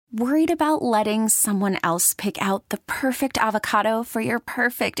Worried about letting someone else pick out the perfect avocado for your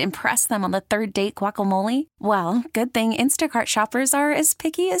perfect impress them on the third date guacamole? Well, good thing Instacart shoppers are as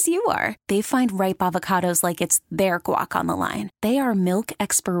picky as you are. They find ripe avocados like it's their guac on the line. They are milk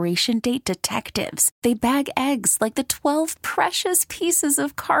expiration date detectives. They bag eggs like the 12 precious pieces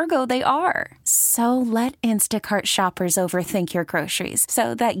of cargo they are. So let Instacart shoppers overthink your groceries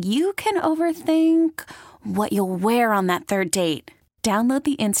so that you can overthink what you'll wear on that third date. Download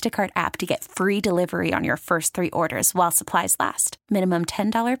the Instacart app to get free delivery on your first 3 orders while supplies last. Minimum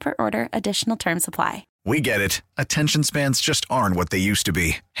 $10 per order. Additional terms apply. We get it. Attention spans just aren't what they used to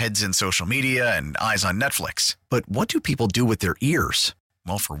be. Heads in social media and eyes on Netflix. But what do people do with their ears?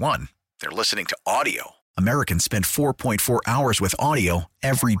 Well, for one, they're listening to audio. Americans spend 4.4 hours with audio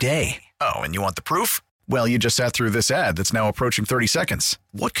every day. Oh, and you want the proof? Well, you just sat through this ad that's now approaching 30 seconds.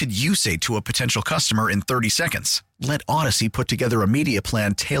 What could you say to a potential customer in 30 seconds? Let Odyssey put together a media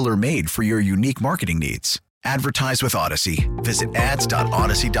plan tailor-made for your unique marketing needs. Advertise with Odyssey. Visit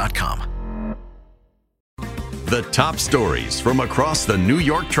ads.odyssey.com. The top stories from across the New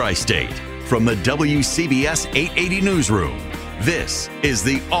York tri-state from the WCBS 880 newsroom. This is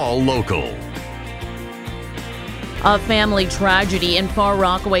the All Local. A family tragedy in Far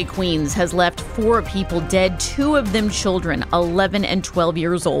Rockaway, Queens has left 4 people dead, 2 of them children, 11 and 12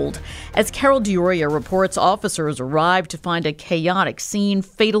 years old. As Carol Dioria reports, officers arrived to find a chaotic scene,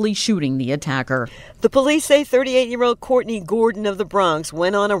 fatally shooting the attacker. The police say 38-year-old Courtney Gordon of the Bronx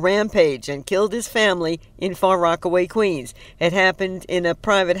went on a rampage and killed his family in Far Rockaway, Queens. It happened in a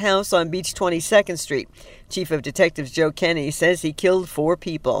private house on Beach 22nd Street. Chief of Detectives Joe Kenny says he killed 4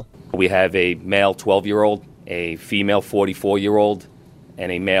 people. We have a male 12-year-old, a female 44-year-old,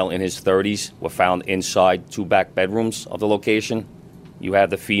 and a male in his 30s were found inside 2 back bedrooms of the location. You have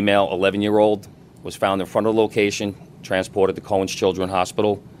the female 11-year-old was found in front of the location, transported to Cohen's Children's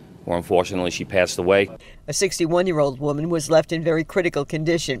Hospital, where unfortunately she passed away. A 61-year-old woman was left in very critical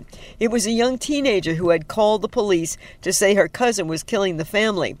condition. It was a young teenager who had called the police to say her cousin was killing the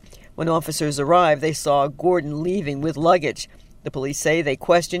family. When officers arrived, they saw Gordon leaving with luggage. The police say they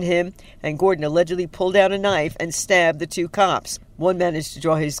questioned him, and Gordon allegedly pulled out a knife and stabbed the 2 cops. One managed to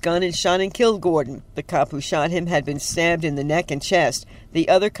draw his gun and shot and killed Gordon. The cop who shot him had been stabbed in the neck and chest. The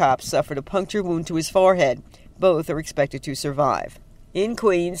other cop suffered a puncture wound to his forehead. Both are expected to survive. In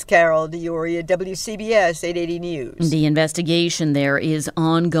Queens, Carol Dioria, WCBS 880 News. The investigation there is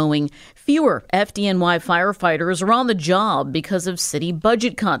ongoing. Fewer FDNY firefighters are on the job because of city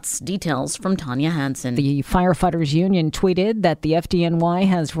budget cuts. Details from Tanya Hansen. The firefighters union tweeted that the FDNY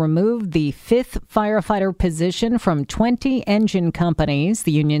has removed the 5th firefighter position from 20 engine companies.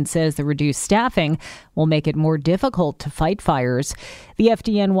 The union says the reduced staffing will make it more difficult to fight fires. The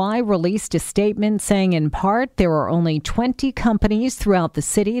FDNY released a statement saying in part there are only 20 companies throughout the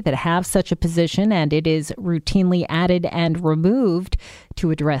city that have such a position, and it is routinely added and removed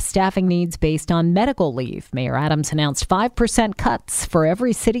to address staffing needs based on medical leave. Mayor Adams announced 5% cuts for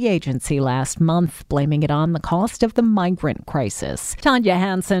every city agency last month, blaming it on the cost of the migrant crisis. Tanya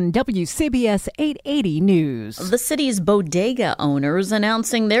Hansen, WCBS 880 News. The city's bodega owners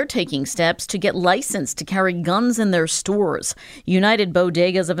announcing they're taking steps to get licensed to carry guns in their stores. United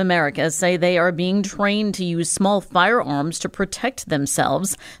Bodegas of America say they are being trained to use small firearms to protect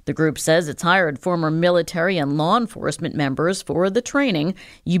themselves. The group says it's hired former military and law enforcement members for the training.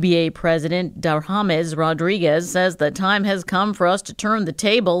 UBA President Darhames Rodriguez says the time has come for us to turn the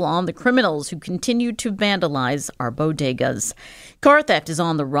table on the criminals who continue to vandalize our bodegas. Car theft is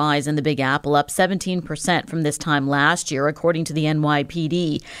on the rise in the Big Apple, up 17% from this time last year, according to the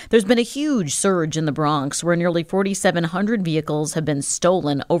NYPD. There's been a huge surge in the Bronx, where nearly 4,700 vehicles have been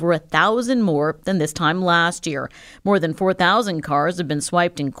stolen, over 1,000 more than this time last year. More than 4,000 cars have been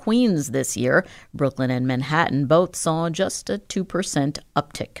swiped in Queens this year. Brooklyn and Manhattan both saw just a 2%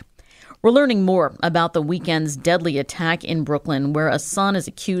 uptick. We're learning more about the weekend's deadly attack in Brooklyn, where a son is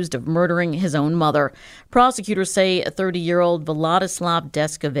accused of murdering his own mother. Prosecutors say a 30-year-old Vladislav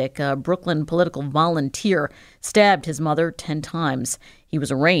Deskovic, a Brooklyn political volunteer, stabbed his mother 10 times. He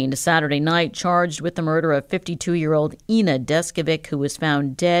was arraigned Saturday night, charged with the murder of 52-year-old Ina Deskovic, who was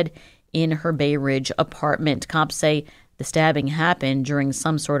found dead in her Bay Ridge apartment. Cops say the stabbing happened during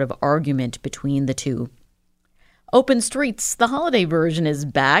some sort of argument between the two. Open Streets, the holiday version, is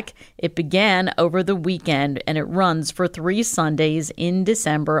back. It began over the weekend, and it runs for 3 Sundays in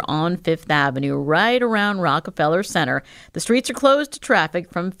December on 5th Avenue, right around Rockefeller Center. The streets are closed to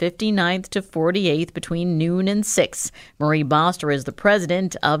traffic from 59th to 48th between noon and 6. Marie Boster is the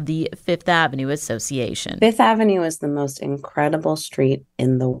president of the 5th Avenue Association. 5th Avenue is the most incredible street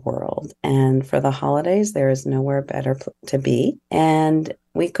in the world, and for the holidays, there is nowhere better to be. And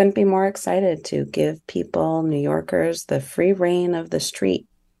We couldn't be more excited to give people, New Yorkers, the free reign of the street.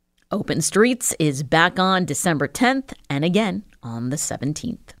 Open Streets is back on December 10th and again on the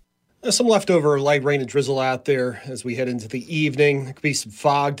 17th. Some leftover light rain and drizzle out there as we head into the evening. There could be some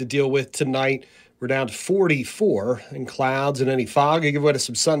fog to deal with tonight. We're down to 44 and clouds and any fog. I give way to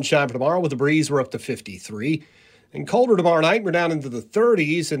some sunshine for tomorrow with a breeze. We're up to 53. And colder tomorrow night. We're down into the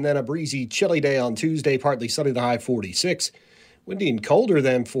 30s and then a breezy, chilly day on Tuesday, partly sunny, the high 46. Windy and colder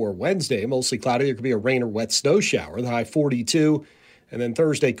then for Wednesday. Mostly cloudy. There could be a rain or wet snow shower, the high 42. And then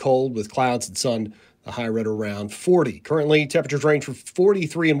Thursday cold with clouds and sun, the high right around 40. Currently, temperatures range from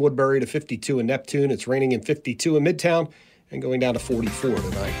 43 in Woodbury to 52 in Neptune. It's raining in 52 in Midtown and going down to 44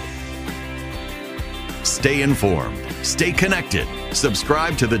 tonight. Stay informed. Stay connected.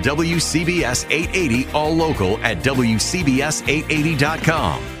 Subscribe to the WCBS 880 All Local at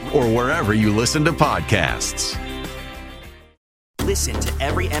WCBS880.com or wherever you listen to podcasts. Listen to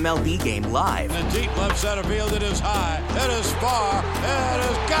every MLB game live. In the deep left center field, it is high, it is far, it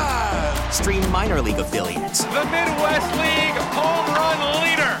is gone. Stream minor league affiliates. The Midwest League home run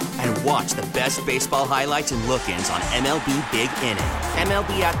leader. And watch the best baseball highlights and look-ins on MLB Big Inning.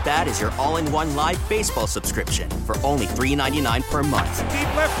 MLB At Bat is your all-in-one live baseball subscription for only $3.99 per month.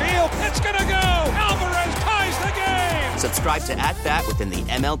 Deep left field, it's gonna go. Alvarez ties the game. Subscribe to At Bat within the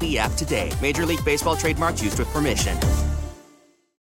MLB app today. Major League Baseball trademarks used with permission.